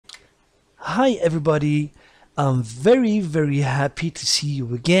Hi everybody, I'm very happy to see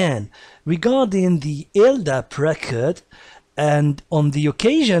you again regarding the LDAP record, and on the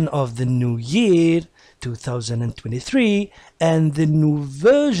occasion of the new year 2023 and the new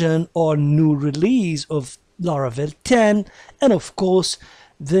version or new release of Laravel 10, and of course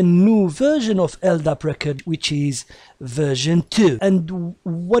the new version of Ldaprecord, which is version 2. And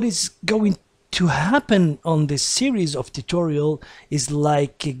what is going to happen on this series of tutorial is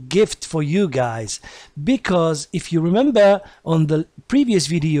like a gift for you guys, because if you remember on the previous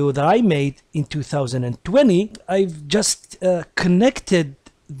video that I made in 2020, I've just connected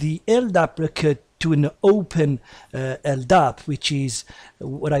the LDAP record to an open LDAP, which is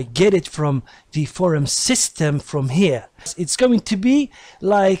what I get it from the forum system from here. It's going to be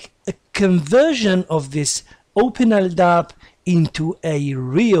like a conversion of this open LDAP into a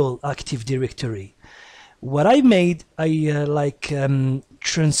real Active Directory. What I made, I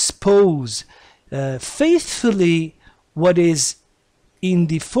transpose faithfully what is in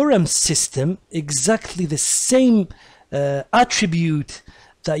the forum system, exactly the same attribute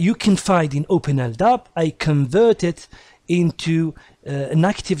that you can find in OpenLDAP. I convert it into an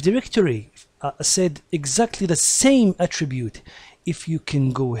Active Directory. I said exactly the same attribute. If you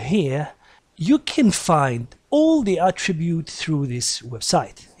can go here, you can find all the attributes through this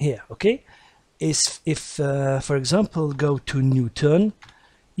website here. Okay, if for example go to Newton,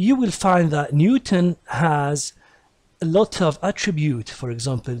 you will find that Newton has a lot of attributes. For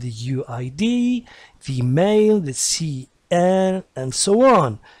example, the UID, the mail, the CN, and so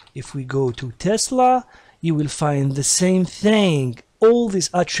on. If we go to Tesla, you will find the same thing. All these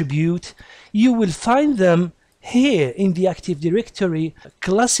attributes, you will find them here in the Active Directory,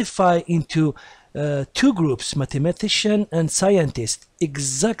 classified into two groups, mathematician and scientist,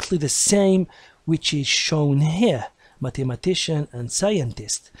 exactly the same which is shown here, mathematician and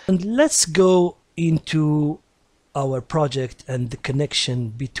scientist. And let's go into our project and the connection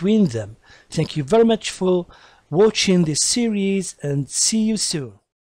between them. Thank you very much for watching this series, and see you soon.